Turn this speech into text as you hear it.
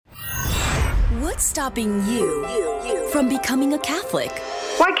What's stopping you from becoming a Catholic?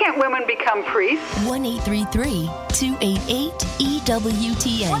 Why can't women become priests?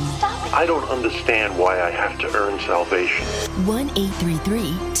 1-833-288-EWTN. I don't understand why I have to earn salvation.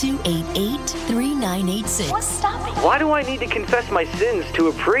 1-833-288-3986. What's stopping? Why do I need to confess my sins to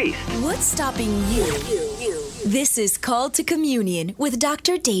a priest? What's stopping you? This is Called to Communion with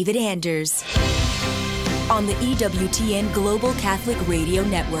Dr. David Anders on the EWTN Global Catholic Radio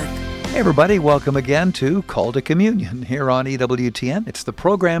Network. Hey everybody, welcome again to Call to Communion here on EWTN. It's the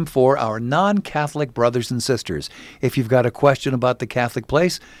program for our non-Catholic brothers and sisters. If you've got a question about the Catholic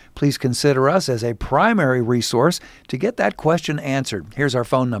place, please consider us as a primary resource to get that question answered. Here's our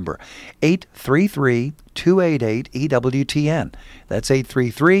phone number, 833-288-EWTN. That's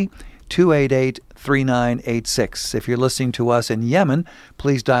 833-288-3986. If you're listening to us in Yemen,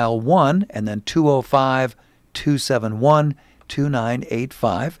 please dial 1 and then 205-271-2985.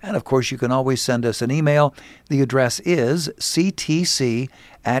 And, of course, you can always send us an email. The address is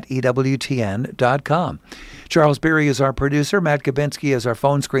ctc@ewtn.com. Charles Beery is our producer. Matt Kabinski is our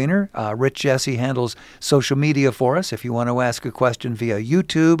phone screener. Rich Jesse handles social media for us. If you want to ask a question via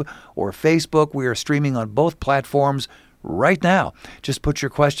YouTube or Facebook, we are streaming on both platforms right now. Just put your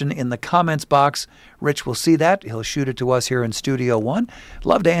question in the comments box. Rich will see that. He'll shoot it to us here in Studio One.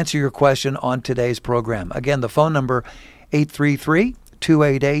 Love to answer your question on today's program. Again, the phone number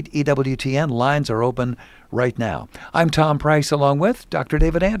 833-288-EWTN. Lines are open right now. I'm Tom Price along with Dr.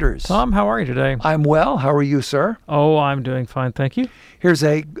 David Anders. Tom, how are you today? I'm well. How are you, sir? Oh, I'm doing fine, thank you. Here's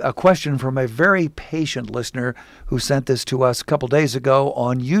a question from a very patient listener who sent this to us a couple days ago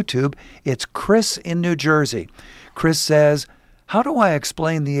on YouTube. It's Chris in New Jersey. Chris says, how do I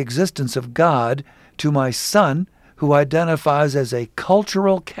explain the existence of God to my son who identifies as a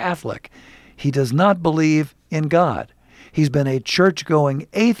cultural Catholic? He does not believe in God. He's been a church-going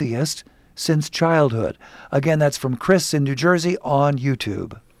atheist since childhood. Again, that's from Chris in New Jersey on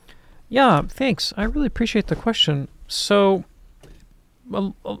YouTube. Yeah, thanks. I really appreciate the question. So,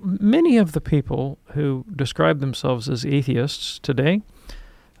 many of the people who describe themselves as atheists today,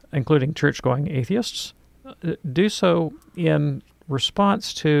 including church-going atheists, do so in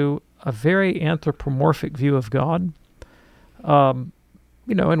response to a very anthropomorphic view of God, in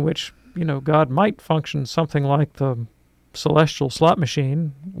which, God might function something like the celestial slot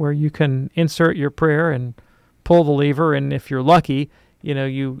machine, where you can insert your prayer and pull the lever, and if you're lucky,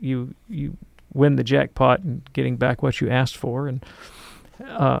 you win the jackpot and getting back what you asked for, and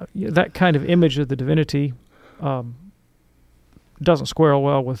that kind of image of the divinity doesn't square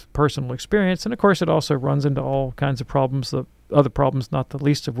well with personal experience, and of course it also runs into all kinds of problems, the other problems, not the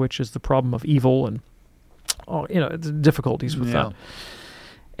least of which is the problem of evil and the difficulties with that.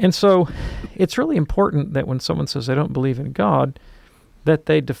 And so it's really important that when someone says they don't believe in God, that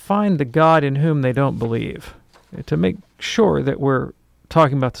they define the God in whom they don't believe, to make sure that we're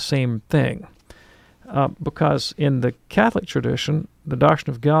talking about the same thing. Because in the Catholic tradition, the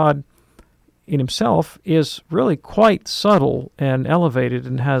doctrine of God in himself is really quite subtle and elevated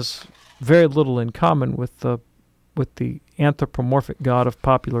and has very little in common with the anthropomorphic God of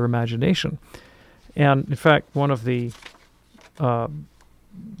popular imagination. And in fact, one of the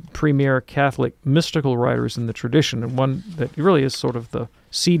premier Catholic mystical writers in the tradition, and one that really is sort of the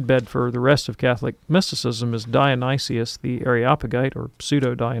seedbed for the rest of Catholic mysticism, is Dionysius the Areopagite, or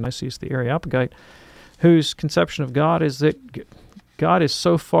pseudo-Dionysius the Areopagite, whose conception of God is that God is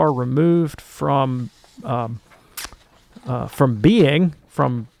so far removed from being,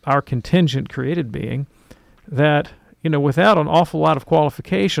 from our contingent created being, that, without an awful lot of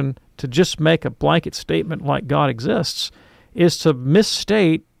qualification, to just make a blanket statement like God exists is to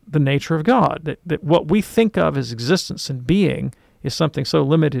misstate the nature of God, that what we think of as existence and being is something so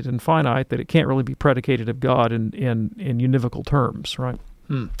limited and finite that it can't really be predicated of God in univocal terms, right?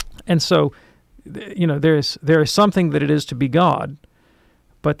 And so, there is something that it is to be God,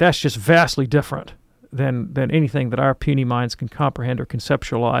 but that's just vastly different than anything that our puny minds can comprehend or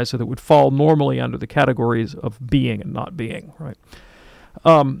conceptualize, or that would fall normally under the categories of being and not being, right?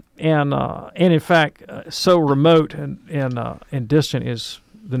 And in fact, so remote and distant is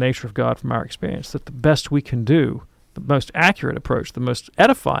the nature of God from our experience that the best we can do, the most accurate approach, the most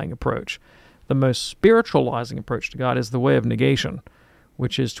edifying approach, the most spiritualizing approach to God is the way of negation,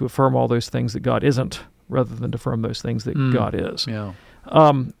 which is to affirm all those things that God isn't, rather than to affirm those things that God is. Yeah.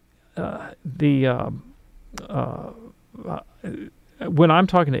 When I'm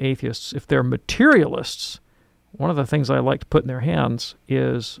talking to atheists, if they're materialists, one of the things I like to put in their hands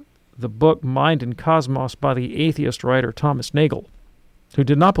is the book Mind and Cosmos by the atheist writer Thomas Nagel, who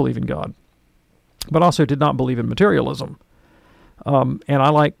did not believe in God, but also did not believe in materialism. And I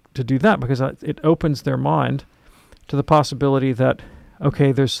like to do that, because it opens their mind to the possibility that,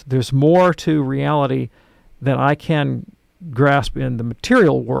 okay, there's more to reality than I can grasp in the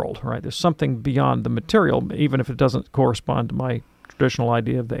material world, right? There's something beyond the material, even if it doesn't correspond to my traditional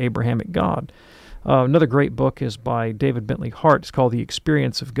idea of the Abrahamic God. Another great book is by David Bentley Hart. It's called The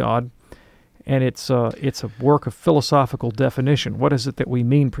Experience of God, and it's a work of philosophical definition. What is it that we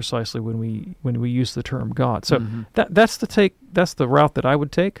mean precisely when we use the term God? So that's the route that I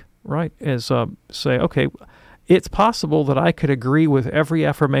would take, right? Is say, okay, it's possible that I could agree with every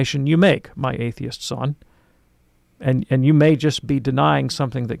affirmation you make, my atheist son. And you may just be denying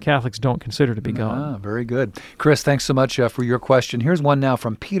something that Catholics don't consider to be God. Very good. Chris, thanks so much for your question. Here's one now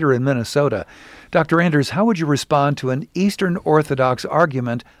from Peter in Minnesota. Dr. Anders, how would you respond to an Eastern Orthodox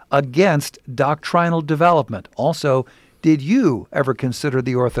argument against doctrinal development? Also, did you ever consider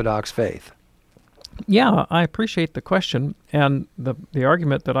the Orthodox faith? Yeah, I appreciate the question. And the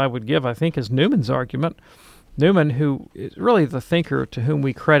argument that I would give, I think, is Newman's argument. Newman, who is really the thinker to whom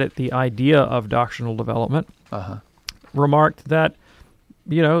we credit the idea of doctrinal development, remarked that,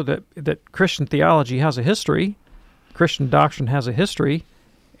 that Christian theology has a history, Christian doctrine has a history,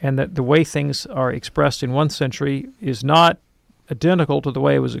 and that the way things are expressed in one century is not identical to the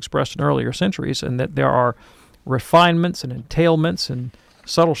way it was expressed in earlier centuries, and that there are refinements and entailments and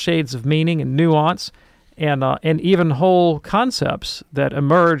subtle shades of meaning and nuance, and even whole concepts that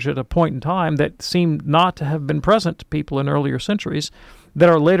emerge at a point in time that seem not to have been present to people in earlier centuries, that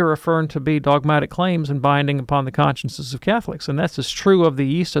are later affirmed to be dogmatic claims and binding upon the consciences of Catholics. And that's as true of the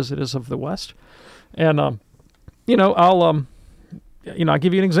East as it is of the West. And, I'll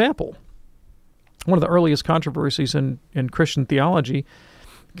give you an example. One of the earliest controversies in Christian theology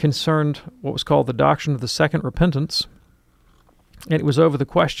concerned what was called the doctrine of the second repentance. And it was over the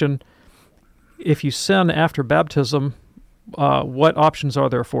question, if you sin after baptism, what options are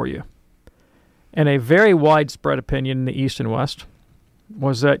there for you? And a very widespread opinion in the East and West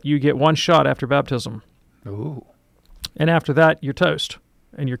was that you get one shot after baptism. Ooh. And after that, you're toast,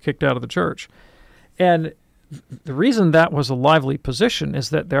 and you're kicked out of the church. And the reason that was a lively position is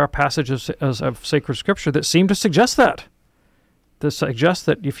that there are passages of sacred scripture that seem to suggest that. To suggest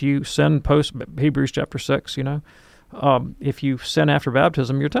that if you sin post Hebrews chapter 6, if you sin after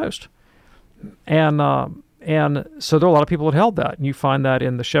baptism, you're toast. And so there are a lot of people that held that. And you find that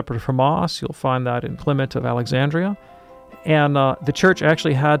in the Shepherd of Hermas. You'll find that in Clement of Alexandria. And the church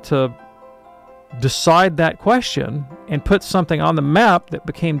actually had to decide that question and put something on the map that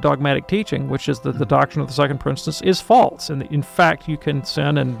became dogmatic teaching, which is that the doctrine of the second repentance is false. And in fact, you can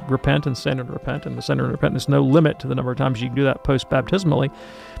sin and repent and sin and repent and sin and repent. There's no limit to the number of times you can do that post-baptismally.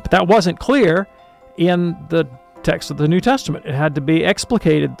 But that wasn't clear in the text of the New Testament. It had to be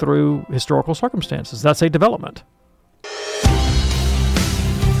explicated through historical circumstances. That's a development.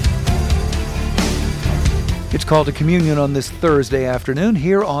 It's Call to Communion on this Thursday afternoon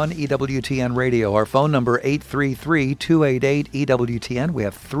here on EWTN Radio. Our phone number, 833-288-EWTN. We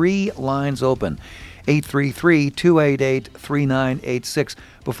have 3 lines open, 833-288-3986.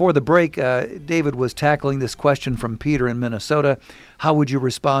 Before the break, David was tackling this question from Peter in Minnesota. How would you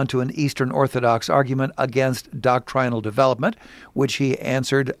respond to an Eastern Orthodox argument against doctrinal development, which he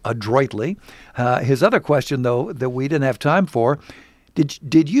answered adroitly. His other question, though, that we didn't have time for,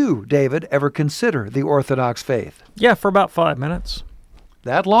 Did you, David, ever consider the Orthodox faith? Yeah, for about 5 minutes.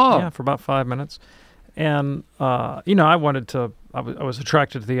 That long? Yeah, for about 5 minutes. And, I was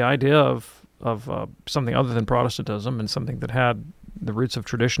attracted to the idea of something other than Protestantism and something that had the roots of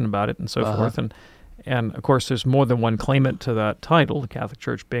tradition about it and so forth. And, of course, there's more than one claimant to that title, the Catholic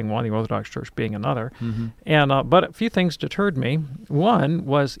Church being one, the Orthodox Church being another. Mm-hmm. And but a few things deterred me. One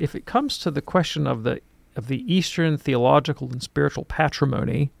was, if it comes to the question of the Eastern theological and spiritual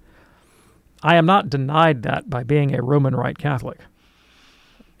patrimony, I am not denied that by being a Roman Rite Catholic.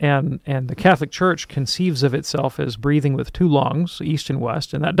 And the Catholic Church conceives of itself as breathing with 2 lungs, East and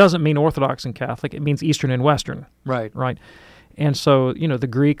West, and that doesn't mean Orthodox and Catholic, it means Eastern and Western. Right. And so, the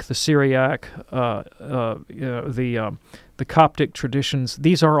Greek, the Syriac, the Coptic traditions,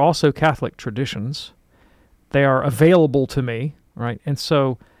 these are also Catholic traditions. They are available to me, right? And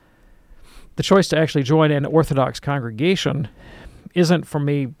so the choice to actually join an Orthodox congregation isn't for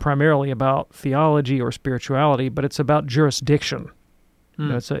me primarily about theology or spirituality, but it's about jurisdiction.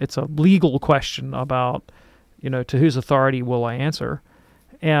 It's a legal question about, to whose authority will I answer?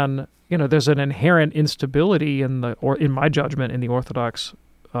 And, there's an inherent instability in my judgment, in the Orthodox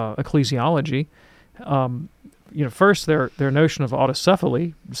ecclesiology. First, their notion of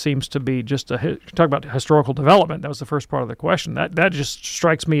autocephaly seems to be just talk about historical development. That was the first part of the question. That just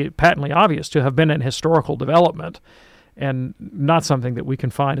strikes me patently obvious to have been an historical development, and not something that we can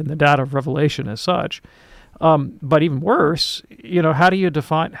find in the data of Revelation as such. But even worse, how do you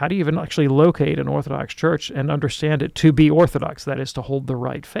even actually locate an Orthodox church and understand it to be Orthodox, that is, to hold the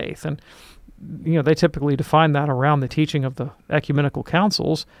right faith? And, they typically define that around the teaching of the ecumenical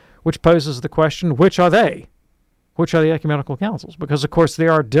councils, which poses the question, which are they? Which are the ecumenical councils? Because, of course,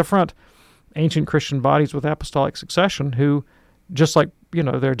 there are different ancient Christian bodies with apostolic succession who, just like,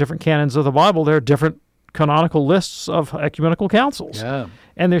 there are different canons of the Bible, there are different canonical lists of ecumenical councils. Yeah.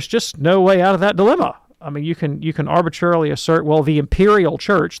 And there's just no way out of that dilemma. I mean, you can arbitrarily assert, well, the imperial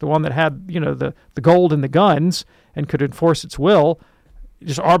church, the one that had, the gold and the guns and could enforce its will,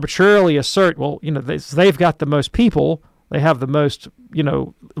 just arbitrarily assert, well, they've got the most people, they have the most,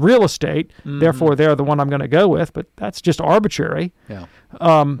 real estate, therefore they're the one I'm going to go with, but that's just arbitrary. Yeah.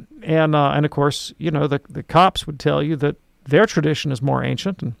 And of course, the cops would tell you that their tradition is more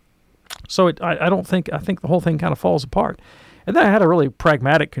ancient, and so I think the whole thing kind of falls apart. And then I had a really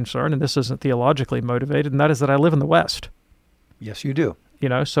pragmatic concern, and this isn't theologically motivated, and that is that I live in the West. Yes, you do.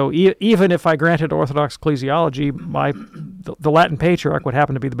 So even if I granted Orthodox ecclesiology, the Latin patriarch would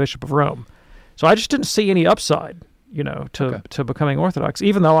happen to be the Bishop of Rome. So I just didn't see any upside, to becoming Orthodox,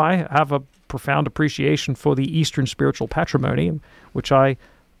 even though I have a profound appreciation for the Eastern spiritual patrimony, to which I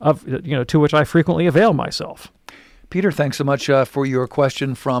frequently avail myself. Peter, thanks so much for your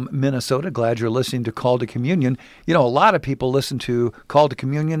question from Minnesota. Glad you're listening to Call to Communion. A lot of people listen to Call to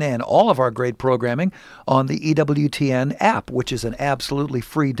Communion and all of our great programming on the EWTN app, which is an absolutely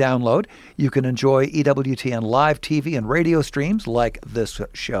free download. You can enjoy EWTN live TV and radio streams like this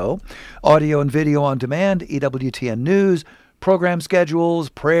show, audio and video on demand, EWTN news, program schedules,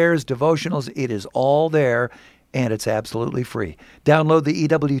 prayers, devotionals. It is all there, and it's absolutely free. Download the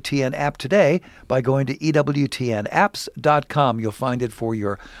EWTN app today by going to EWTNapps.com. You'll find it for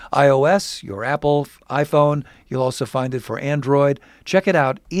your iOS, your Apple iPhone. You'll also find it for Android. Check it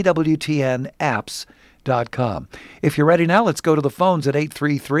out, EWTNapps.com. If you're ready now, let's go to the phones at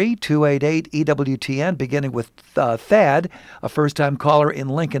 833-288-EWTN, beginning with Thad, a first-time caller in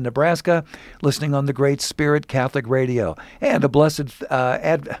Lincoln, Nebraska, listening on the Great Spirit Catholic Radio. And a blessed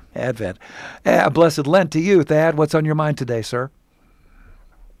Advent, a blessed Lent to you, Thad. What's on your mind today, sir?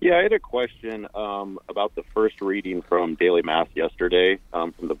 Yeah, I had a question about the first reading from Daily Mass yesterday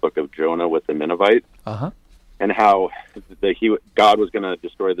from the book of Jonah with the Ninevites. Uh-huh. And how God was going to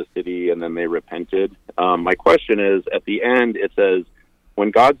destroy the city, and then they repented. My question is, at the end, it says, when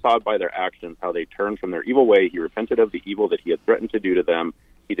God saw by their actions how they turned from their evil way, he repented of the evil that he had threatened to do to them.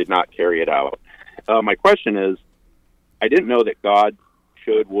 He did not carry it out. My question is, I didn't know that God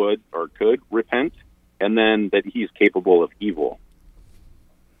should, would, or could repent, and then that he's capable of evil.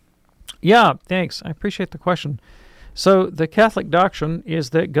 Yeah, thanks. I appreciate the question. So the Catholic doctrine is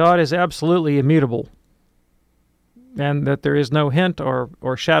that God is absolutely immutable, and that there is no hint or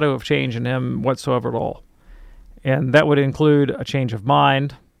shadow of change in him whatsoever at all. And that would include a change of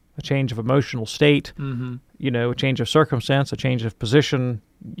mind, a change of emotional state, a change of circumstance, a change of position,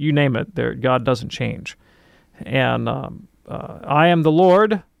 you name it, God doesn't change. And I am the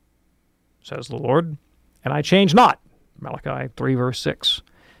Lord, says the Lord, and I change not, Malachi 3, verse 6.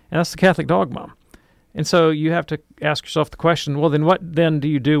 And that's the Catholic dogma. And so you have to ask yourself the question, well, then what then do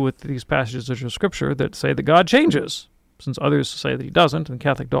you do with these passages of Scripture that say that God changes, since others say that he doesn't, and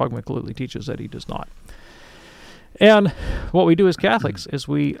Catholic dogma clearly teaches that he does not. And what we do as Catholics is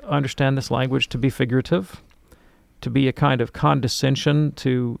we understand this language to be figurative, to be a kind of condescension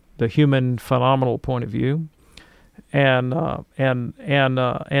to the human phenomenal point of view, and not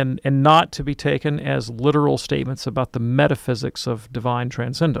to be taken as literal statements about the metaphysics of divine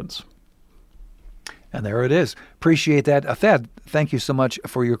transcendence. And there it is. Appreciate that. Thad, thank you so much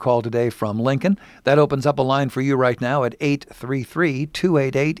for your call today from Lincoln. That opens up a line for you right now at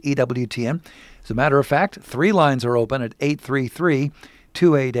 833-288-EWTN. As a matter of fact, 3 lines are open at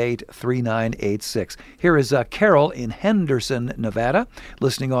 833-288-3986. Here is Carol in Henderson, Nevada,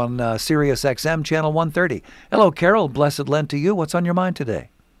 listening on Sirius XM Channel 130. Hello, Carol. Blessed Lent to you. What's on your mind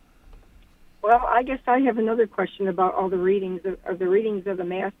today? Well, I guess I have another question about all the readings of the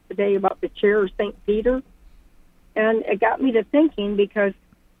Mass today about the chair of St. Peter. And it got me to thinking because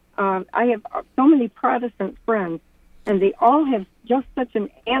I have so many Protestant friends, and they all have just such an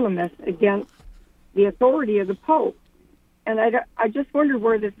animus against the authority of the Pope. And I just wondered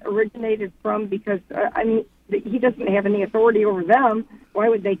where this originated from because, he doesn't have any authority over them. Why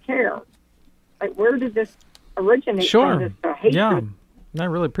would they care? Like, where did this originate from, this hatred? Yeah, I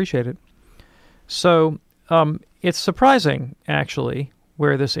really appreciate it. So it's surprising, actually,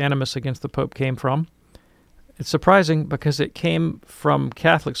 where this animus against the Pope came from. It's surprising because it came from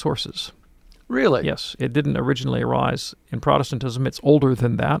Catholic sources. Really? Yes, it didn't originally arise in Protestantism. It's older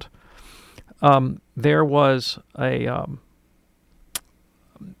than that. There was in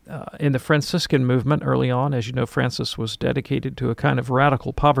the Franciscan movement early on, as you know, Francis was dedicated to a kind of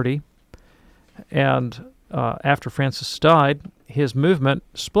radical poverty. And after Francis died, his movement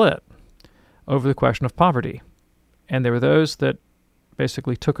split over the question of poverty. And there were those that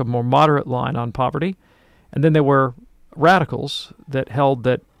basically took a more moderate line on poverty. And then there were radicals that held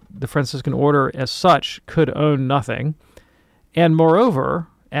that the Franciscan order as such could own nothing, and moreover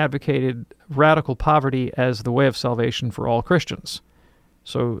advocated radical poverty as the way of salvation for all Christians.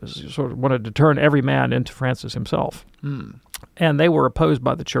 So sort of wanted to turn every man into Francis himself. And they were opposed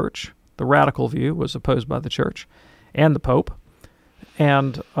by the church. The radical view was opposed by the church and the Pope.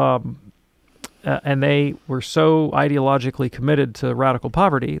 And they were so ideologically committed to radical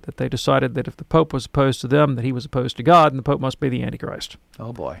poverty that they decided that if the Pope was opposed to them, that he was opposed to God, and the Pope must be the Antichrist.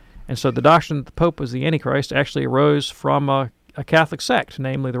 Oh, boy. And so the doctrine that the Pope was the Antichrist actually arose from a Catholic sect,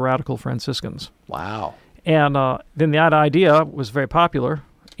 namely the Radical Franciscans. Wow. And then that idea was very popular.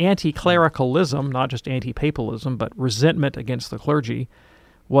 Anti-clericalism, not just anti-papalism, but resentment against the clergy,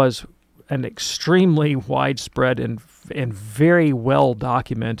 was an extremely widespread and very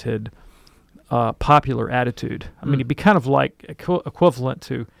well-documented popular attitude. I mean, it'd be kind of like equivalent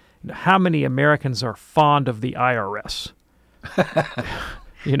to how many Americans are fond of the IRS.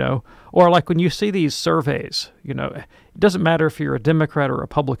 Or like when you see these surveys, it doesn't matter if you're a Democrat or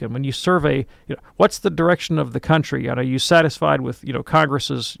Republican. When you survey, what's the direction of the country? Are you satisfied with,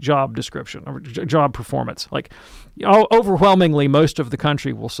 Congress's job description or job performance? Like, overwhelmingly, most of the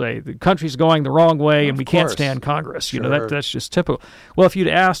country will say the country's going the wrong way and we can't stand Congress. Sure. That's just typical. Well, if you'd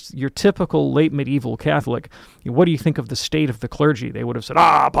asked your typical late medieval Catholic, what do you think of the state of the clergy? They would have said,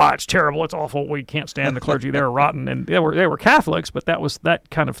 it's terrible, it's awful, we can't stand the clergy, they're rotten. And they were Catholics, but that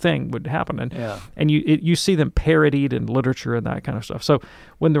kind of thing would happen. And you see them parodied in literature and that kind of stuff. So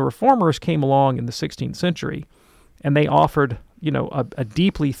when the Reformers came along in the 16th century and they offered a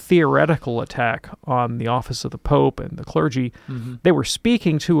deeply theoretical attack on the office of the Pope and the clergy, they were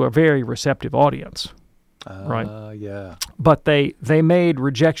speaking to a very receptive audience, right? Yeah. But they made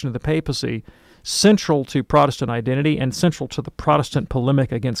rejection of the papacy central to Protestant identity and central to the Protestant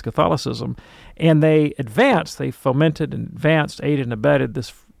polemic against Catholicism. And they fomented and advanced, aided and abetted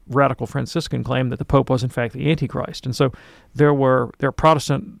this radical Franciscan claim that the Pope was in fact the Antichrist. And so there are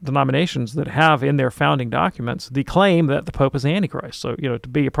Protestant denominations that have in their founding documents the claim that the Pope is the Antichrist. So, to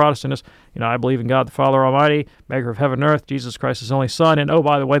be a Protestant is, I believe in God the Father Almighty, maker of heaven and earth, Jesus Christ his only Son, and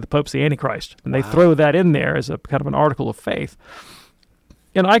by the way, the Pope's the Antichrist. And they throw that in there as a kind of an article of faith.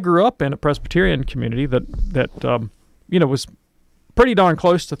 And I grew up in a Presbyterian community that was pretty darn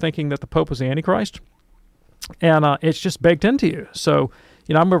close to thinking that the Pope was the Antichrist. And it's just baked into you. So,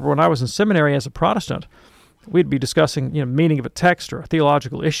 I remember when I was in seminary as a Protestant, we'd be discussing, meaning of a text or a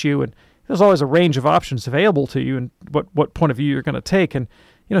theological issue, and there's always a range of options available to you and what point of view you're going to take. And,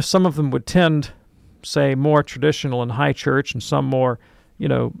 some of them would tend, say, more traditional and high church, and some more,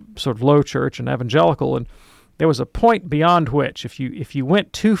 sort of low church and evangelical. And there was a point beyond which, if you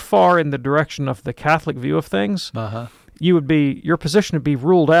went too far in the direction of the Catholic view of things, your position would be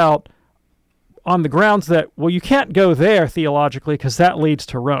ruled out on the grounds that, you can't go there theologically because that leads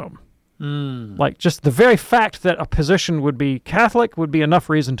to Rome. Like, just the very fact that a position would be Catholic would be enough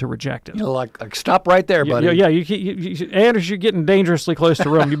reason to reject it. Like stop right there, buddy. Anders, you're getting dangerously close to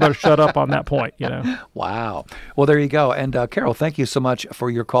Rome. You better shut up on that point, Wow. Well, there you go. And Carol, thank you so much for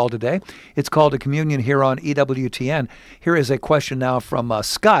your call today. It's Called to Communion here on EWTN. Here is a question now from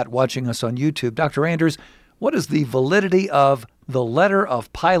Scott watching us on YouTube. Dr. Anders, what is the validity of the letter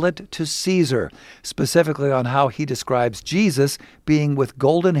of Pilate to Caesar, specifically on how he describes Jesus being with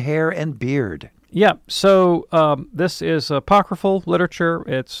golden hair and beard? Yeah, so this is apocryphal literature.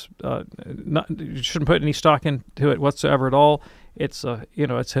 It's you shouldn't put any stock into it whatsoever at all. It's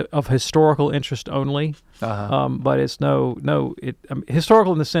it's of historical interest only, but it's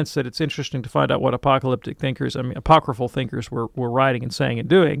historical in the sense that it's interesting to find out what apocalyptic thinkers, apocryphal thinkers were writing and saying and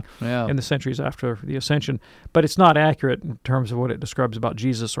doing in the centuries after the Ascension. But it's not accurate in terms of what it describes about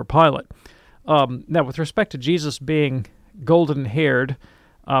Jesus or Pilate. Now, with respect to Jesus being golden-haired,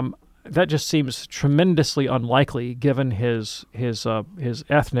 that just seems tremendously unlikely given his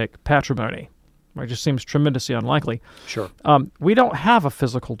ethnic patrimony. It just seems tremendously unlikely. Sure. We don't have a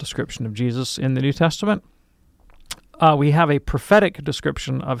physical description of Jesus in the New Testament. We have a prophetic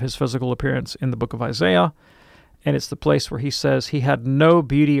description of his physical appearance in the book of Isaiah, and it's the place where he says he had no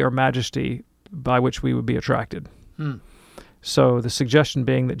beauty or majesty by which we would be attracted. So the suggestion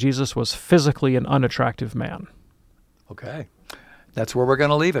being that Jesus was physically an unattractive man. Okay. That's where we're going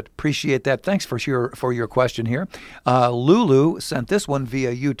to leave it. Appreciate that. Thanks for your question here. Lulu sent this one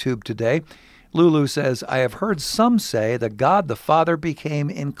via YouTube today. Lulu says, I have heard some say that God the Father became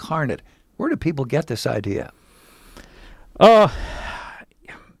incarnate. Where do people get this idea?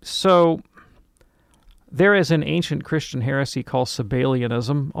 So there is an ancient Christian heresy called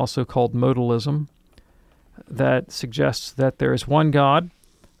Sabellianism, also called modalism, that suggests that there is one God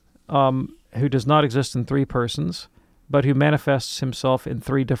who does not exist in three persons, but who manifests himself in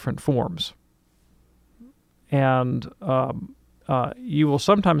three different forms. And you will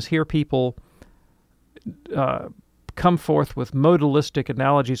sometimes hear people come forth with modalistic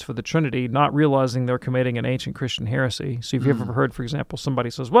analogies for the Trinity, not realizing they're committing an ancient Christian heresy. So if you've ever heard, for example, somebody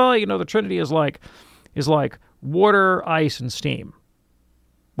says, well, the Trinity is like water, ice, and steam.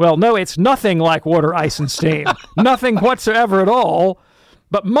 Well, no, it's nothing like water, ice, and steam. Nothing whatsoever at all.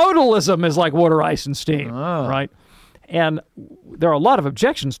 But modalism is like water, ice, and steam, right? And there are a lot of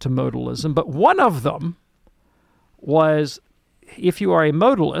objections to modalism, but one of them was, if you are a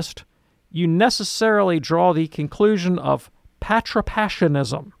modalist, you necessarily draw the conclusion of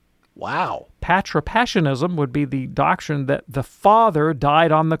patripassianism. Wow. Patripassianism would be the doctrine that the Father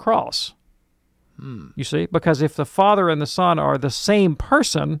died on the cross. You see? Because if the Father and the Son are the same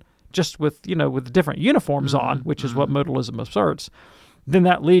person, just with different uniforms on, which is what modalism asserts, then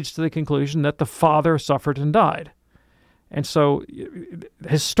that leads to the conclusion that the Father suffered and died. And so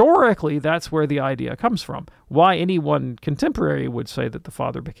historically, that's where the idea comes from. Why anyone contemporary would say that the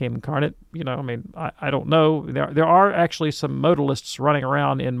Father became incarnate, I don't know. There are actually some modalists running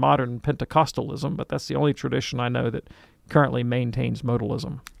around in modern Pentecostalism, but that's the only tradition I know that currently maintains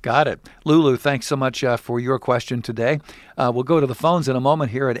modalism. Got it. Lulu, thanks so much for your question today. We'll go to the phones in a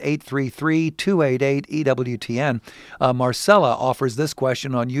moment here at 833-288-EWTN. Marcella offers this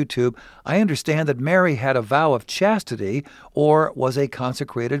question on YouTube. I understand that Mary had a vow of chastity or was a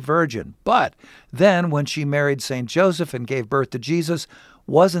consecrated virgin. But then when she married St. Joseph and gave birth to Jesus,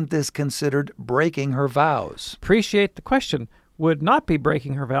 wasn't this considered breaking her vows? Appreciate the question. Would not be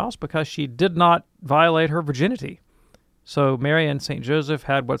breaking her vows because she did not violate her virginity. So Mary and St. Joseph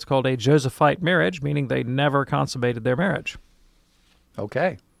had what's called a Josephite marriage, meaning they never consummated their marriage.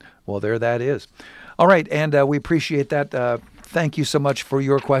 Okay. Well, there that is. All right, and we appreciate that. Thank you so much for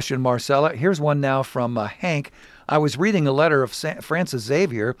your question, Marcella. Here's one now from Hank. I was reading a letter of Francis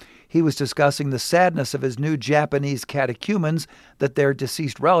Xavier. He was discussing the sadness of his new Japanese catechumens that their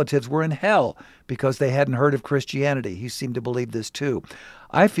deceased relatives were in hell because they hadn't heard of Christianity. He seemed to believe this too.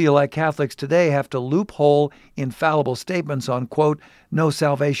 I feel like Catholics today have to loophole infallible statements on, quote, no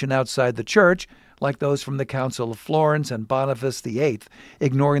salvation outside the Church, like those from the Council of Florence and Boniface VIII,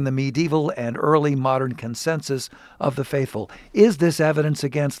 ignoring the medieval and early modern consensus of the faithful. Is this evidence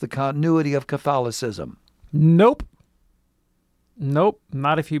against the continuity of Catholicism? Nope.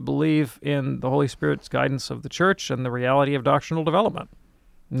 Not if you believe in the Holy Spirit's guidance of the Church and the reality of doctrinal development.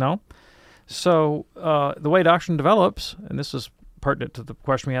 No. So the way doctrine develops, and this is pertinent to the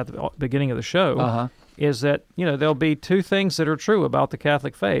question we had at the beginning of the show, is that, there'll be two things that are true about the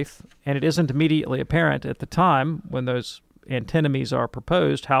Catholic faith, and it isn't immediately apparent at the time when those antinomies are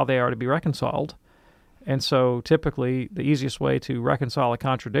proposed how they are to be reconciled. And so typically the easiest way to reconcile a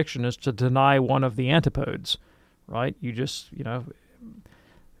contradiction is to deny one of the antipodes, right? You just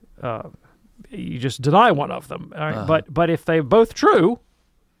deny one of them. All right? But if they're both true,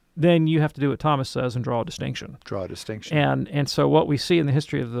 then you have to do what Thomas says and draw a distinction. And so what we see in the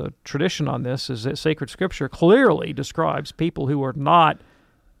history of the tradition on this is that sacred Scripture clearly describes people who are not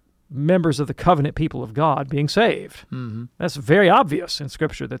members of the covenant people of God being saved. Mm-hmm. That's very obvious in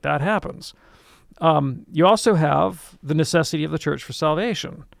Scripture that happens. You also have the necessity of the Church for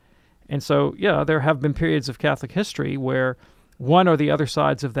salvation. And so, there have been periods of Catholic history where one or the other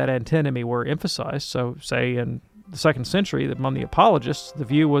sides of that antinomy were emphasized. So, say in the 2nd century, among the apologists, the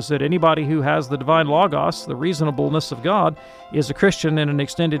view was that anybody who has the divine logos, the reasonableness of God, is a Christian in an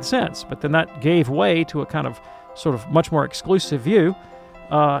extended sense. But then that gave way to a kind of sort of much more exclusive view,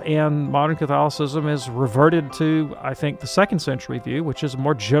 and modern Catholicism has reverted to, I think, the 2nd century view, which is a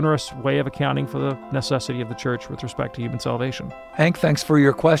more generous way of accounting for the necessity of the Church with respect to human salvation. Hank, thanks for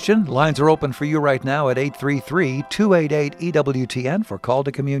your question. Lines are open for you right now at 833-288-EWTN for Call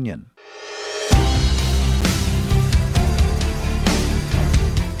to Communion.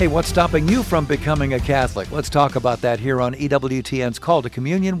 Hey, what's stopping you from becoming a Catholic? Let's talk about that here on EWTN's Call to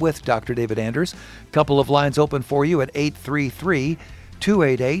Communion with Dr. David Anders. Couple of lines open for you at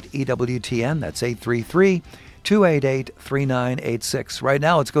 833-288-EWTN. That's 833-288-3986. Right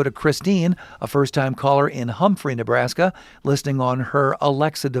now, let's go to Christine, a first-time caller in Humphrey, Nebraska, listening on her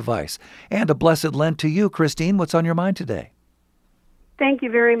Alexa device. And a blessed Lent to you, Christine. What's on your mind today? Thank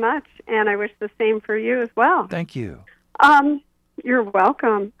you very much, and I wish the same for you as well. Thank you. You're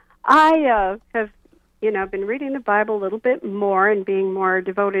welcome. I have, been reading the Bible a little bit more and being more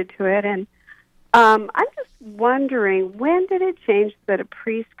devoted to it, and I'm just wondering, when did it change that a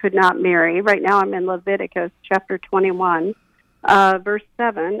priest could not marry? Right now I'm in Leviticus chapter 21, verse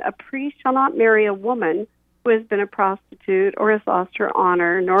 7. A priest shall not marry a woman who has been a prostitute or has lost her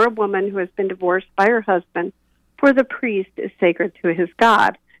honor, nor a woman who has been divorced by her husband, for the priest is sacred to his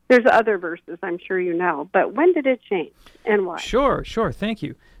God. There's other verses I'm sure you know, but when did it change and why? Sure, thank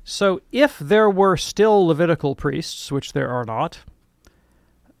you. So if there were still Levitical priests, which there are not,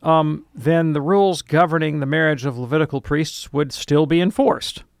 then the rules governing the marriage of Levitical priests would still be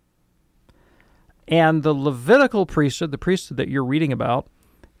enforced. And the Levitical priesthood, the priesthood that you're reading about,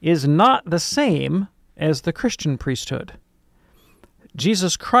 is not the same as the Christian priesthood.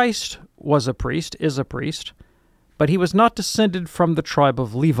 Jesus Christ was a priest, is a priest, but he was not descended from the tribe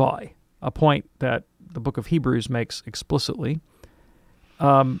of Levi, a point that the book of Hebrews makes explicitly.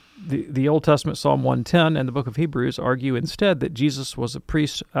 The Old Testament, Psalm 110, and the book of Hebrews argue instead that Jesus was a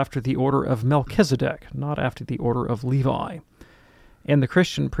priest after the order of Melchizedek, not after the order of Levi. And the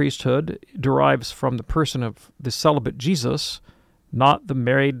Christian priesthood derives from the person of the celibate Jesus, not the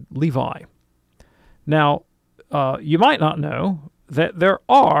married Levi. Now, you might not know that there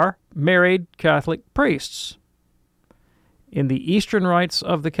are married Catholic priests. In the Eastern rites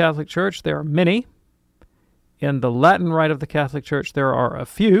of the Catholic Church, there are many. In the Latin rite of the Catholic Church, there are a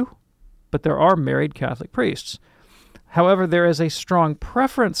few, but there are married Catholic priests. However, there is a strong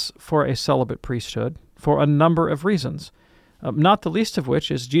preference for a celibate priesthood for a number of reasons, not the least of which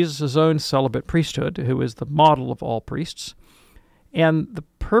is Jesus' own celibate priesthood, who is the model of all priests. And the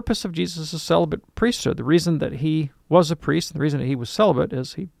purpose of Jesus' celibate priesthood, the reason that he was a priest, and the reason that he was celibate,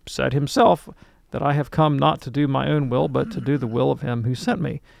 is he said himself that I have come not to do my own will, but to do the will of him who sent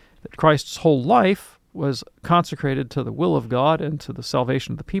me. That Christ's whole life was consecrated to the will of God and to the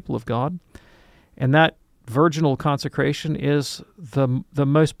salvation of the people of God. And that virginal consecration is the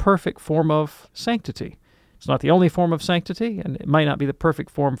most perfect form of sanctity. It's not the only form of sanctity, and it might not be the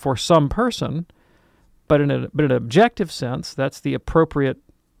perfect form for some person, but in an objective sense, that's the appropriate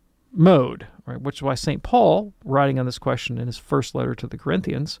mode, right? Which is why St. Paul, writing on this question in his first letter to the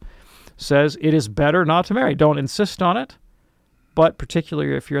Corinthians, says it is better not to marry. Don't insist on it, but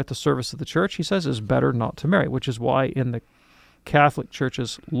particularly if you're at the service of the church, he says it's better not to marry, which is why in the Catholic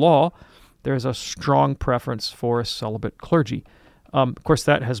Church's law, there's a strong preference for a celibate clergy. Of course,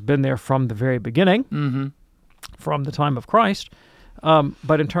 that has been there from the very beginning, from the time of Christ.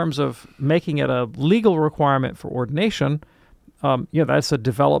 But in terms of making it a legal requirement for ordination, that's a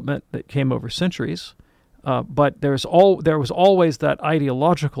development that came over centuries. But there was always that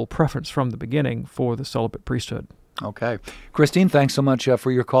ideological preference from the beginning for the celibate priesthood. Okay. Christine, thanks so much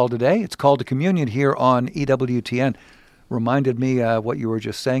for your call today. It's Called to Communion here on EWTN. Reminded me what you were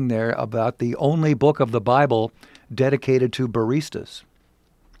just saying there about the only book of the Bible dedicated to baristas.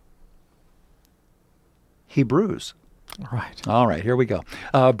 Hebrews. Right. All right, here we go.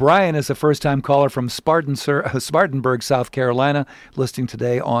 Brian is a first-time caller from Spartanburg, South Carolina, listening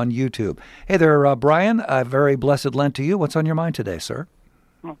today on YouTube. Hey there, Brian. A very blessed Lent to you. What's on your mind today, sir?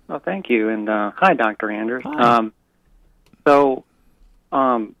 Well, thank you. And hi, Dr. Anders. Hi.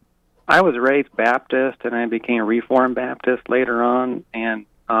 I was raised Baptist, and I became Reformed Baptist later on. And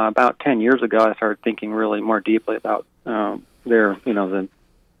about 10 years ago, I started thinking really more deeply about the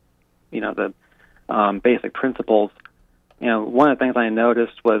basic principles. One of the things I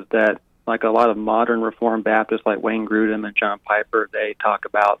noticed was that, like a lot of modern Reformed Baptists, like Wayne Grudem and John Piper, they talk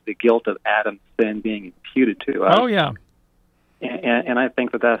about the guilt of Adam's sin being imputed to us. Oh, yeah. And I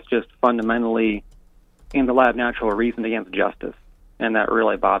think that that's just fundamentally, in the light of natural reason, against justice. And that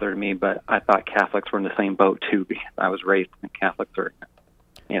really bothered me, but I thought Catholics were in the same boat, too, because I was raised in Catholics are,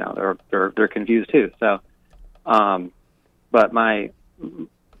 they're confused, too. So, I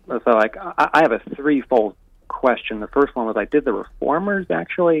have a threefold question. The first one was, did the Reformers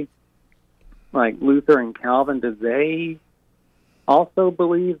actually, like Luther and Calvin, did they also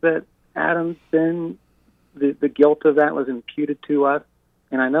believe that Adam's sin, the guilt of that was imputed to us?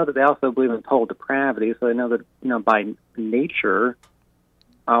 And I know that they also believe in total depravity, so I know that, by nature,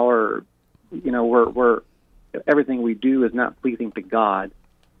 we're everything we do is not pleasing to God.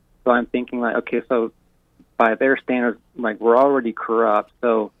 So I'm thinking okay, so by their standards, we're already corrupt,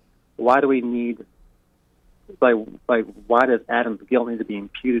 so why do we need, why does Adam's guilt need to be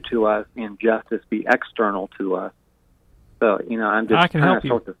imputed to us and justice be external to us? So, I'm just trying to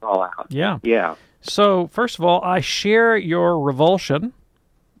sort this all out. Yeah. Yeah. So, first of all, I share your revulsion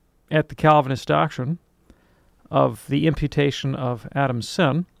at the Calvinist doctrine. of the imputation of Adam's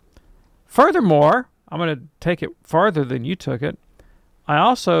sin. Furthermore, I'm going to take it farther than you took it. I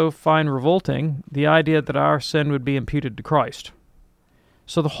also find revolting the idea that our sin would be imputed to Christ.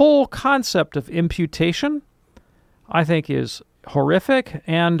 So the whole concept of imputation, I think, is horrific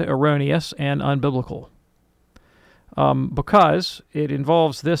and erroneous and unbiblical, because it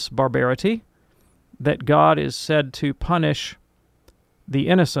involves this barbarity, that God is said to punish the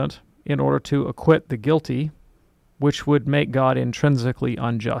innocent in order to acquit the guilty, which would make God intrinsically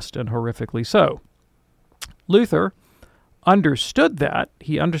unjust and horrifically so. Luther understood that.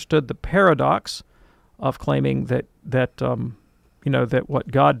 He understood the paradox of claiming that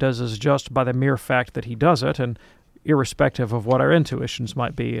what God does is just by the mere fact that he does it, and irrespective of what our intuitions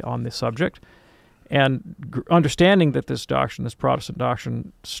might be on the subject. And understanding that this doctrine, this Protestant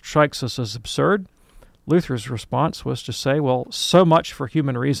doctrine, strikes us as absurd, Luther's response was to say, well, so much for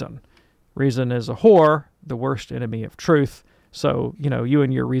human reason. Reason is a whore, the worst enemy of truth, so, you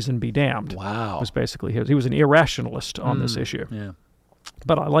and your reason be damned. Wow. Was basically his. He was an irrationalist on this issue. Yeah.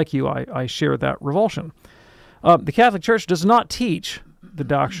 But like you, I share that revulsion. The Catholic Church does not teach the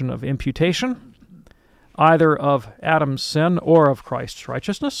doctrine of imputation, either of Adam's sin or of Christ's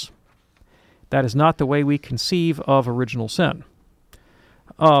righteousness. That is not the way we conceive of original sin.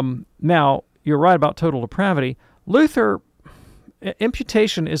 Now, you're right about total depravity. Luther,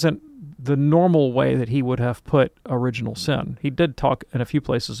 imputation isn't the normal way that he would have put original sin. He did talk in a few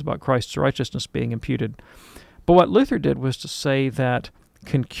places about Christ's righteousness being imputed. But what Luther did was to say that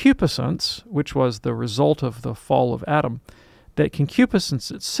concupiscence, which was the result of the fall of Adam, that concupiscence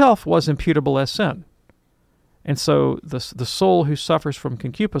itself was imputable as sin. And so the soul who suffers from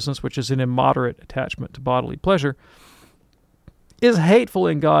concupiscence, which is an immoderate attachment to bodily pleasure, is hateful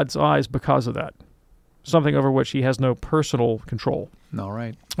in God's eyes because of that, something over which he has no personal control. All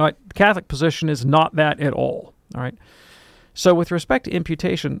right. The Catholic position is not that at all. All right. So with respect to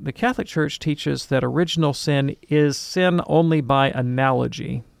imputation, the Catholic Church teaches that original sin is sin only by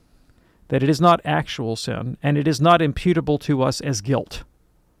analogy, that it is not actual sin, and it is not imputable to us as guilt.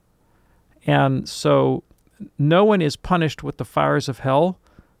 And so no one is punished with the fires of hell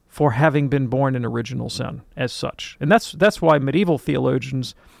for having been born in original sin as such. And that's why medieval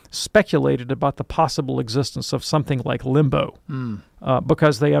theologians speculated about the possible existence of something like limbo,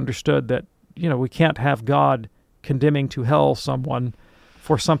 because they understood that, we can't have God condemning to hell someone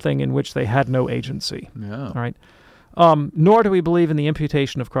for something in which they had no agency. Yeah. All right. Nor do we believe in the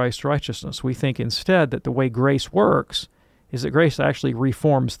imputation of Christ's righteousness. We think instead that the way grace works is that grace actually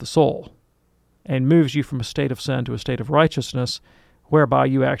reforms the soul and moves you from a state of sin to a state of righteousness, whereby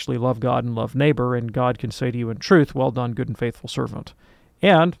you actually love God and love neighbor, and God can say to you in truth, well done, good and faithful servant.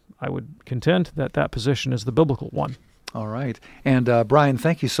 And I would contend that that position is the biblical one. All right. And Brian,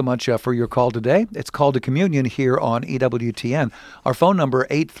 thank you so much for your call today. It's Call to Communion here on EWTN. Our phone number,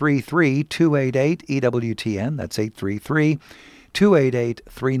 833-288-EWTN. That's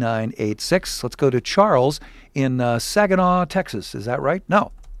 833-288-3986. Let's go to Charles in Saginaw, Texas. Is that right?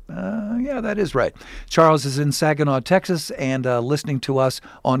 No. Yeah, that is right. Charles is in Saginaw, Texas, and listening to us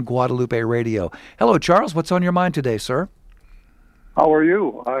on Guadalupe Radio. Hello, Charles. What's on your mind today, sir? How are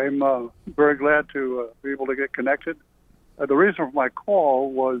you? I'm very glad to be able to get connected. The reason for my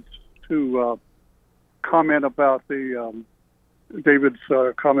call was to comment about David's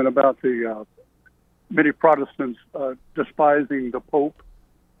comment about the many Protestants despising the Pope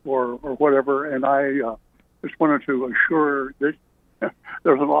or whatever, and I just wanted to assure that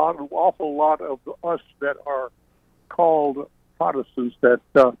there's an awful lot of us that are called Protestants that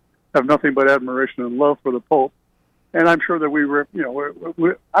have nothing but admiration and love for the Pope, and I'm sure that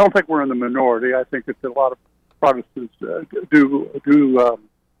I don't think we're in the minority. I think it's a lot of Protestants do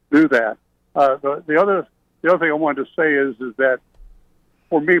that. The other thing I wanted to say is that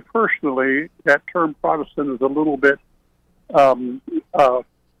for me personally, that term Protestant is a little bit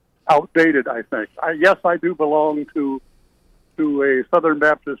outdated. I think. Yes, I do belong to a Southern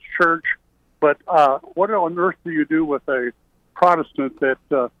Baptist church, but what on earth do you do with a Protestant that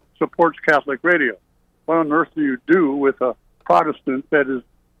supports Catholic radio? What on earth do you do with a Protestant that is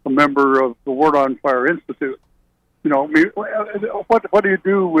a member of the Word on Fire Institute? What do you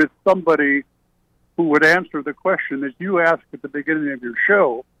do with somebody who would answer the question that you asked at the beginning of your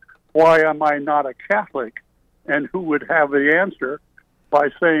show, why am I not a Catholic? And who would have the answer by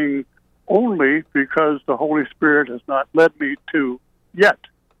saying, only because the Holy Spirit has not led me to yet.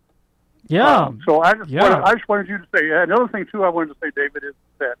 Yeah. So I just wanted you to say, another thing too I wanted to say, David, is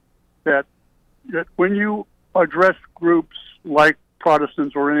that when you address groups like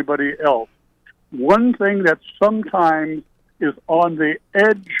Protestants or anybody else, one thing that sometimes is on the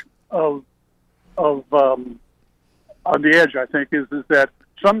edge of on the edge, I think, is that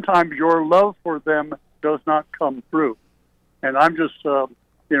sometimes your love for them does not come through. And I'm just,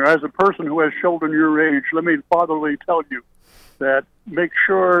 as a person who has children your age, let me fatherly tell you that make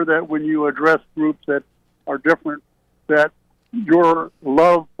sure that when you address groups that are different, that your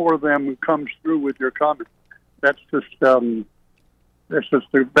love for them comes through with your comments. That's just the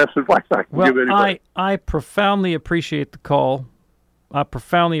best advice I can give anybody. I profoundly appreciate the call. I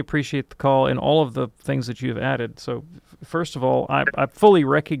profoundly appreciate the call and all of the things that you've added. So, first of all, I fully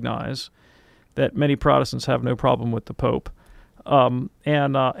recognize that many Protestants have no problem with the Pope, and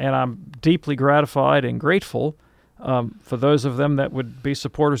I'm deeply gratified and grateful for those of them that would be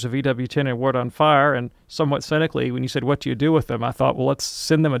supporters of EWTN and Word on Fire. And somewhat cynically, when you said, "What do you do with them?" I thought, well, let's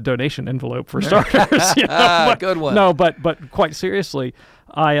send them a donation envelope for starters. Good one. No, but quite seriously,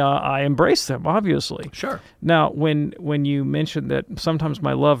 I embrace them, obviously. Sure. Now, when you mentioned that sometimes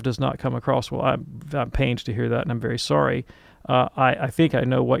my love does not come across well, I'm pained to hear that, and I'm very sorry. I think I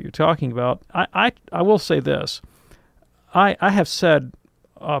know what you're talking about. I will say this. I have said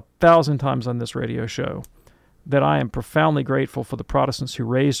 1,000 times on this radio show that I am profoundly grateful for the Protestants who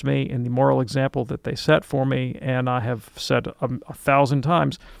raised me and the moral example that they set for me, and I have said 1,000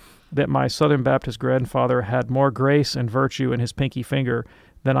 times that my Southern Baptist grandfather had more grace and virtue in his pinky finger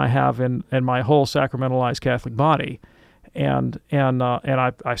than I have in my whole sacramentalized Catholic body, and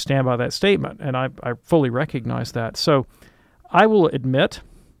I stand by that statement, and I fully recognize that. So I will admit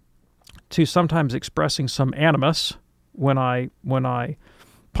to sometimes expressing some animus when I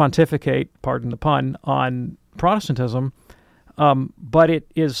pontificate, pardon the pun, on Protestantism, but it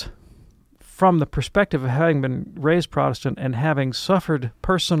is from the perspective of having been raised Protestant and having suffered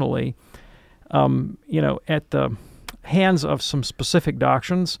personally, at the hands of some specific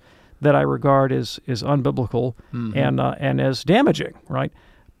doctrines that I regard as unbiblical and as damaging, right?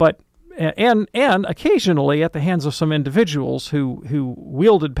 But and occasionally at the hands of some individuals who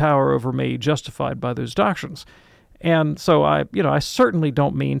wielded power over me, justified by those doctrines. And so I certainly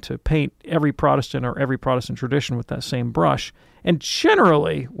don't mean to paint every Protestant or every Protestant tradition with that same brush. And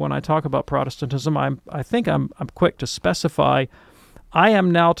generally, when I talk about Protestantism, I think I'm quick to specify I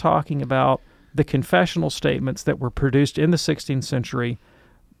am now talking about the confessional statements that were produced in the 16th century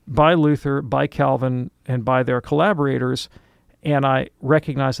by Luther, by Calvin, and by their collaborators. And I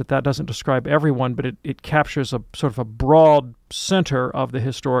recognize that doesn't describe everyone, but it captures a sort of a broad center of the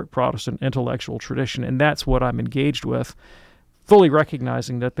historic Protestant intellectual tradition, and that's what I'm engaged with, fully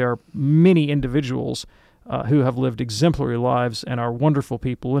recognizing that there are many individuals who have lived exemplary lives and are wonderful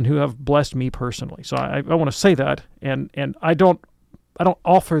people and who have blessed me personally. So I want to say that, and I don't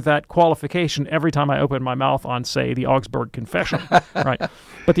offer that qualification every time I open my mouth on, say, the Augsburg Confession, right?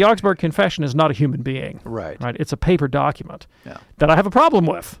 But the Augsburg Confession is not a human being, right? It's a paper document that I have a problem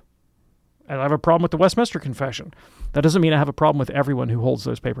with, and I have a problem with the Westminster Confession. That doesn't mean I have a problem with everyone who holds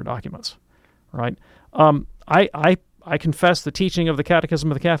those paper documents, right? I confess the teaching of the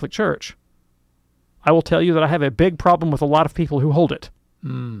Catechism of the Catholic Church. I will tell you that I have a big problem with a lot of people who hold it,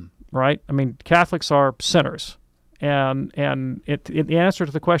 right? I mean, Catholics are sinners. And the answer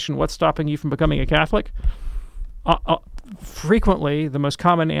to the question, what's stopping you from becoming a Catholic? Frequently, the most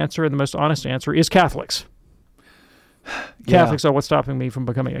common answer and the most honest answer is Catholics. Catholics are what's stopping me from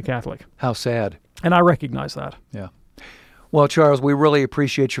becoming a Catholic. How sad. And I recognize that. Yeah. Well, Charles, we really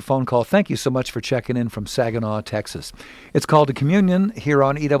appreciate your phone call. Thank you so much for checking in from Saginaw, Texas. It's Called to Communion here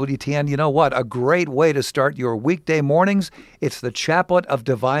on EWTN. You know what? A great way to start your weekday mornings. It's the Chaplet of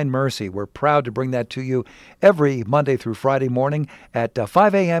Divine Mercy. We're proud to bring that to you every Monday through Friday morning at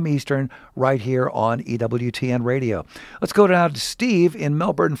 5 a.m. Eastern right here on EWTN Radio. Let's go now to Steve in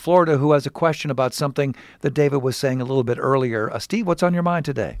Melbourne, Florida, who has a question about something that David was saying a little bit earlier. Steve, what's on your mind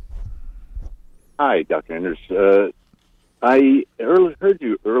today? Hi, Dr. Anders. I heard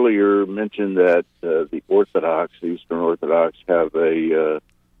you earlier mention that the Eastern Orthodox, have a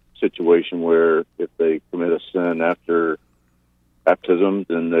situation where if they commit a sin after baptism,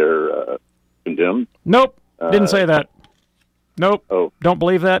 then they're condemned. Nope, didn't say that. Nope, Oh. Don't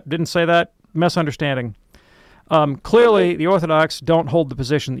believe that, didn't say that. Misunderstanding. Clearly, the Orthodox don't hold the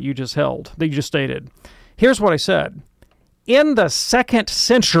position that you just held, that you just stated. Here's what I said. In the 2nd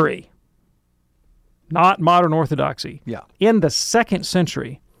century, not modern Orthodoxy. Yeah. In the 2nd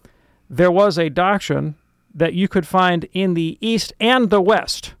century, there was a doctrine that you could find in the East and the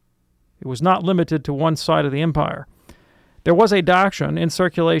West. It was not limited to one side of the empire. There was a doctrine in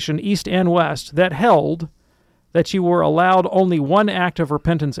circulation East and West that held that you were allowed only one act of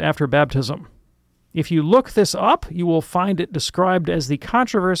repentance after baptism. If you look this up, you will find it described as the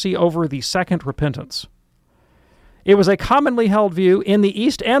controversy over the second repentance. It was a commonly held view in the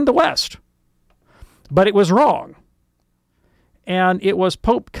East and the West. But it was wrong. And it was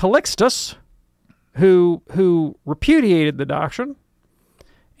Pope Calixtus who repudiated the doctrine,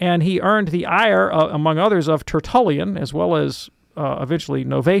 and he earned the ire, among others, of Tertullian, as well as eventually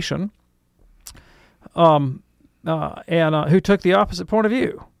Novatian, who took the opposite point of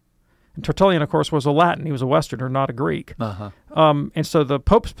view. And Tertullian, of course, was a Latin. He was a Westerner, not a Greek. And so the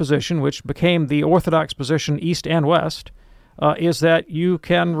Pope's position, which became the Orthodox position East and West, is that you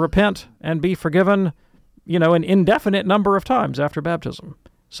can repent and be forgiven, an indefinite number of times after baptism.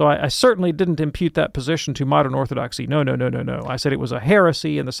 So I certainly didn't impute that position to modern Orthodoxy. No. I said it was a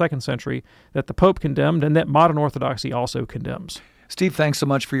heresy in the 2nd century that the Pope condemned and that modern Orthodoxy also condemns. Steve, thanks so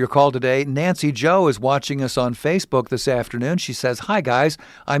much for your call today. Nancy Joe is watching us on Facebook this afternoon. She says, "Hi, guys.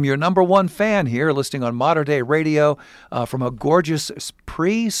 I'm your number one fan here, listening on Modern Day Radio from a gorgeous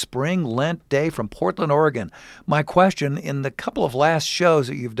pre-spring Lent day from Portland, Oregon. My question, in the couple of last shows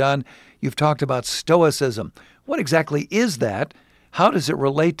that you've done, you've talked about Stoicism. What exactly is that? How does it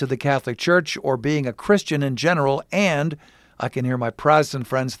relate to the Catholic Church or being a Christian in general? And I can hear my Protestant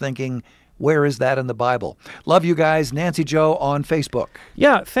friends thinking, where is that in the Bible?" Love you guys. Nancy Joe on Facebook.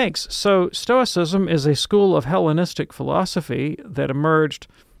 Yeah, thanks. So Stoicism is a school of Hellenistic philosophy that emerged,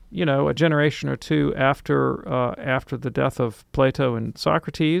 a generation or two after the death of Plato and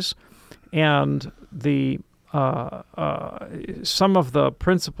Socrates, and some of the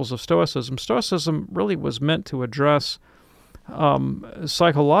principles of Stoicism really was meant to address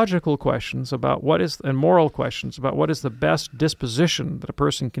psychological questions about and moral questions about what is the best disposition that a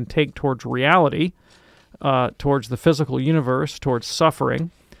person can take towards reality, towards the physical universe, towards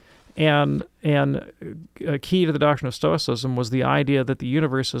suffering. And a key to the doctrine of Stoicism was the idea that the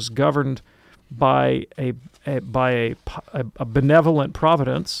universe is governed by a benevolent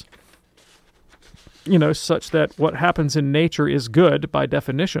providence, such that what happens in nature is good by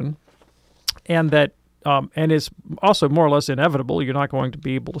definition, and that and is also more or less inevitable. You're not going to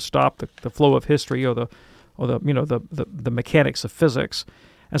be able to stop the flow of history or the mechanics of physics.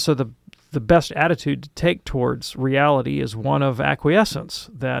 And so the best attitude to take towards reality is one of acquiescence.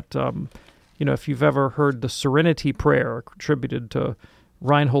 That if you've ever heard the Serenity Prayer attributed to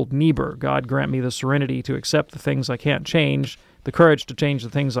Reinhold Niebuhr, God grant me the serenity to accept the things I can't change, the courage to change the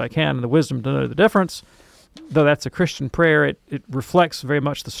things I can, and the wisdom to know the difference. Though that's a Christian prayer, it reflects very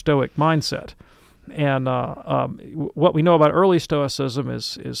much the Stoic mindset. And what we know about early Stoicism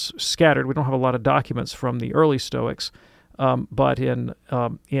is scattered. We don't have a lot of documents from the early Stoics, but in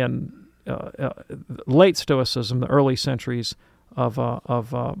late Stoicism, the early centuries of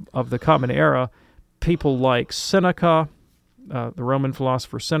the Common Era, people like Seneca, the Roman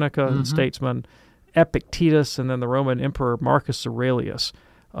philosopher Seneca, and statesman Epictetus, and then the Roman Emperor Marcus Aurelius,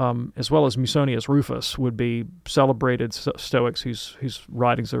 as well as Musonius Rufus, would be celebrated Stoics whose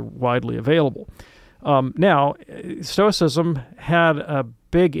writings are widely available. Now, Stoicism had a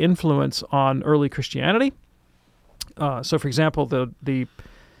big influence on early Christianity. So, for example, the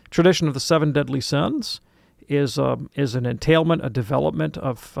tradition of the 7 deadly sins is an entailment, a development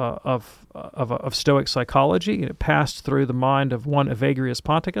of Stoic psychology. It passed through the mind of one Evagrius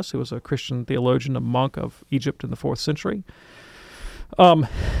Ponticus, who was a Christian theologian, a monk of Egypt in the 4th century. A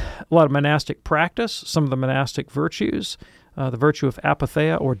lot of monastic practice, some of the monastic virtues. The virtue of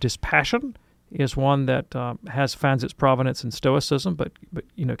apatheia or dispassion is one that finds its provenance in Stoicism, but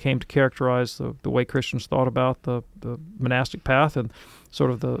came to characterize the way Christians thought about the monastic path and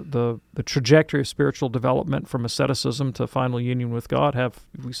sort of the trajectory of spiritual development from asceticism to final union with God.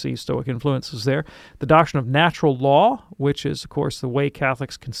 We see Stoic influences there. The doctrine of natural law, which is, of course, the way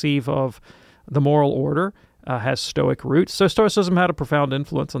Catholics conceive of the moral order, has Stoic roots. So Stoicism had a profound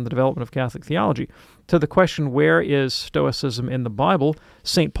influence on the development of Catholic theology. To the question, where is Stoicism in the Bible,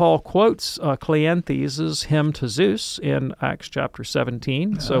 St. Paul quotes Cleanthes' hymn to Zeus in Acts chapter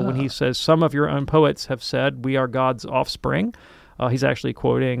 17. So when he says, "Some of your own poets have said, we are God's offspring," he's actually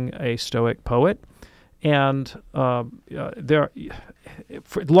quoting a Stoic poet. And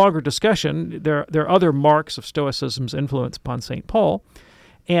for longer discussion, there are other marks of Stoicism's influence upon St. Paul.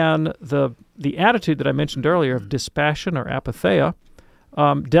 And the attitude that I mentioned earlier of dispassion or apatheia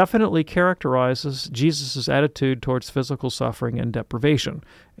definitely characterizes Jesus' attitude towards physical suffering and deprivation.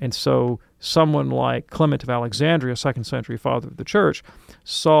 And so someone like Clement of Alexandria, 2nd century father of the Church,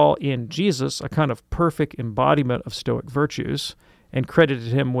 saw in Jesus a kind of perfect embodiment of Stoic virtues and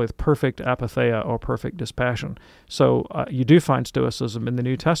credited him with perfect apatheia or perfect dispassion. So you do find Stoicism in the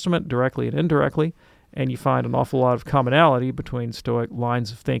New Testament, directly and indirectly, and you find an awful lot of commonality between Stoic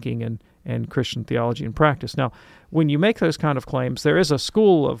lines of thinking and Christian theology and practice. Now, when you make those kind of claims, there is a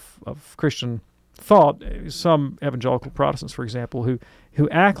school of Christian thought, some evangelical Protestants, for example, who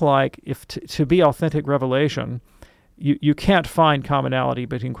act like if to be authentic revelation, you can't find commonality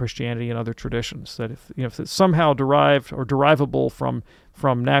between Christianity and other traditions. That if it's somehow derived or derivable from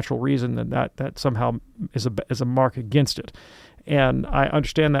natural reason, then that somehow is a mark against it. And I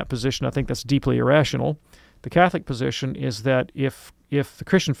understand that position. I think that's deeply irrational. The Catholic position is that if the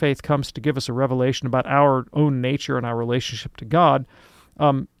Christian faith comes to give us a revelation about our own nature and our relationship to God,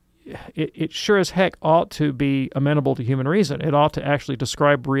 it sure as heck ought to be amenable to human reason. It ought to actually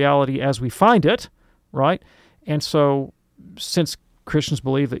describe reality as we find it, right? And so, since Christians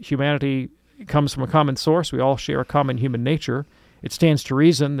believe that humanity comes from a common source, we all share a common human nature, it stands to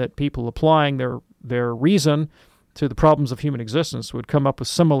reason that people applying their reason to the problems of human existence would come up with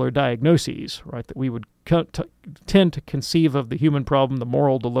similar diagnoses, right? That we would tend to conceive of the human problem, the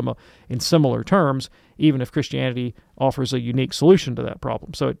moral dilemma, in similar terms, even if Christianity offers a unique solution to that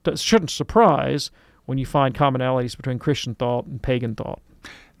problem. So it shouldn't surprise when you find commonalities between Christian thought and pagan thought.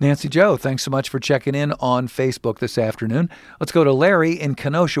 Nancy Joe, thanks so much for checking in on Facebook this afternoon. Let's go to Larry in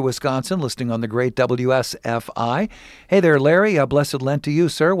Kenosha, Wisconsin, listening on the great WSFI. Hey there, Larry. A blessed Lent to you,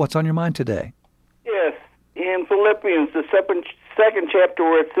 sir. What's on your mind today? Yes. In Philippians, the second chapter,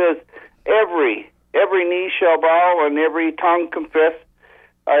 where it says, every knee shall bow and every tongue confess,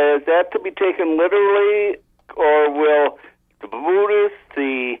 is that to be taken literally, or will the Buddhists,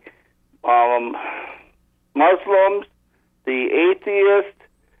 the Muslims, the atheists,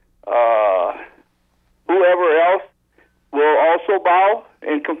 whoever else will also bow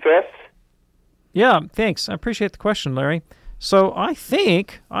and confess? Yeah, thanks. I appreciate the question, Larry. So I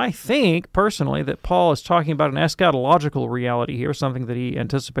think personally that Paul is talking about an eschatological reality here, something that he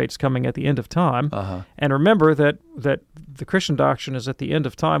anticipates coming at the end of time. And remember that the Christian doctrine is at the end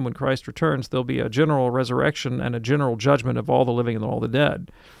of time, when Christ returns, there'll be a general resurrection and a general judgment of all the living and all the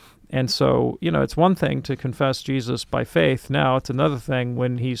dead. And so, it's one thing to confess Jesus by faith. Now it's another thing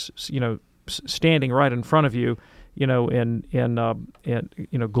when he's, standing right in front of you, in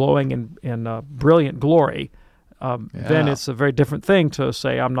glowing in brilliant glory. Then it's a very different thing to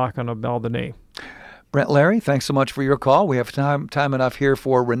say, I'm not going to bow the knee. Brent, Larry, thanks so much for your call. We have time enough here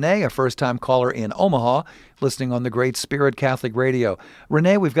for Renee, a first-time caller in Omaha, listening on the Great Spirit Catholic Radio.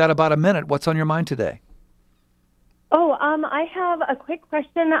 Renee, we've got about a minute. What's on your mind today? I have a quick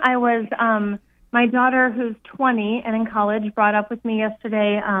question. I was, my daughter, who's 20 and in college, brought up with me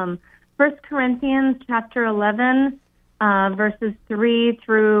yesterday 1 Corinthians chapter 11, verses 3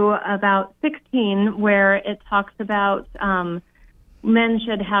 through about 16, where it talks about men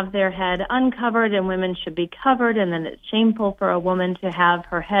should have their head uncovered and women should be covered, and then it's shameful for a woman to have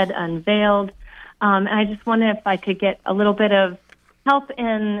her head unveiled. And I just wondered if I could get a little bit of help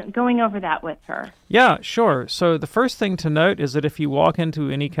in going over that with her. Yeah, sure. So the first thing to note is that if you walk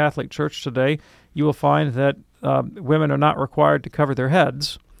into any Catholic church today, you will find that women are not required to cover their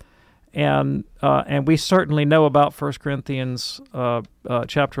heads. And we certainly know about 1 Corinthians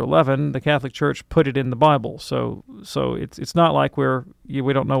chapter 11. The Catholic Church put it in the Bible, so it's not like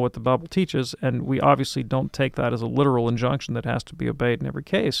we don't know what the Bible teaches, and we obviously don't take that as a literal injunction that has to be obeyed in every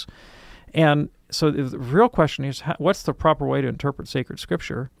case. And so the real question is, what's the proper way to interpret sacred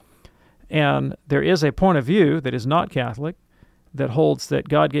Scripture? And there is a point of view that is not Catholic, that holds that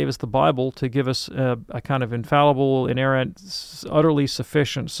God gave us the Bible to give us a kind of infallible, inerrant, utterly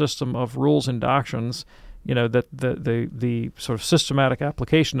sufficient system of rules and doctrines, that the sort of systematic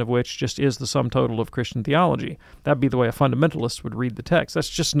application of which just is the sum total of Christian theology. That'd be the way a fundamentalist would read the text. That's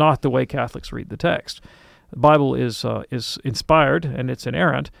just not the way Catholics read the text. The Bible is inspired and it's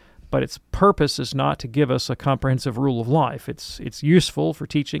inerrant, but its purpose is not to give us a comprehensive rule of life. It's useful for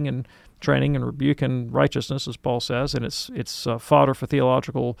teaching and training and rebuke and righteousness, as Paul says, and it's fodder for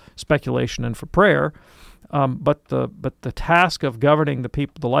theological speculation and for prayer. But the task of governing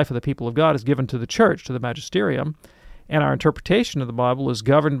the life of the people of God is given to the Church, to the magisterium, and our interpretation of the Bible is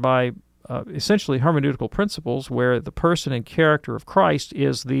governed by essentially hermeneutical principles, where the person and character of Christ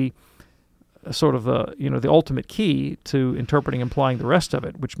is the sort of the ultimate key to interpreting and applying the rest of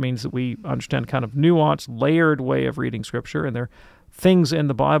it, which means that we understand kind of nuanced, layered way of reading Scripture, and there are things in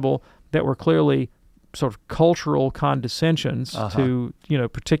the Bible that were clearly sort of cultural condescensions to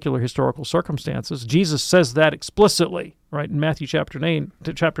particular historical circumstances. Jesus says that explicitly, right, in Matthew chapter 19,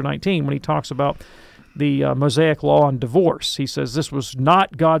 when he talks about the Mosaic law on divorce. He says this was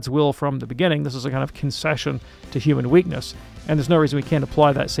not God's will from the beginning. This is a kind of concession to human weakness, and there's no reason we can't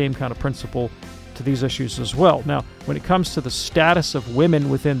apply that same kind of principle to these issues as well. Now, when it comes to the status of women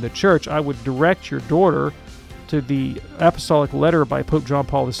within the Church, I would direct your daughter to the apostolic letter by Pope John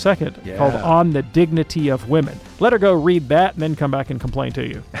Paul II called On the Dignity of Women. let her go read that and then come back and complain to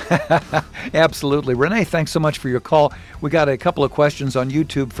you. Absolutely. Renee, thanks so much for your call. We got a couple of questions on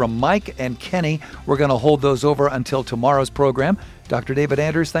YouTube from Mike and Kenny. We're going to hold those over until tomorrow's program. Dr. David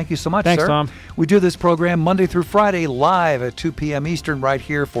Anders, thank you so much, Thanks, sir. Tom. We do this program Monday through Friday live at 2 p.m. Eastern right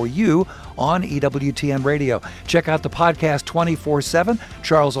here for you on EWTN Radio. Check out the podcast 24/7.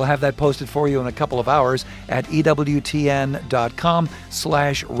 Charles will have that posted for you in a couple of hours at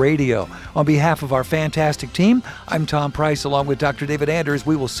EWTN.com/radio. On behalf of our fantastic team, I'm Tom Price along with Dr. David Anders.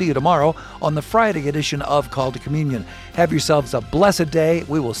 We will see you tomorrow on the Friday edition of Call to Communion. Have yourselves a blessed day.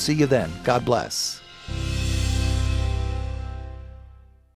 We will see you then. God bless.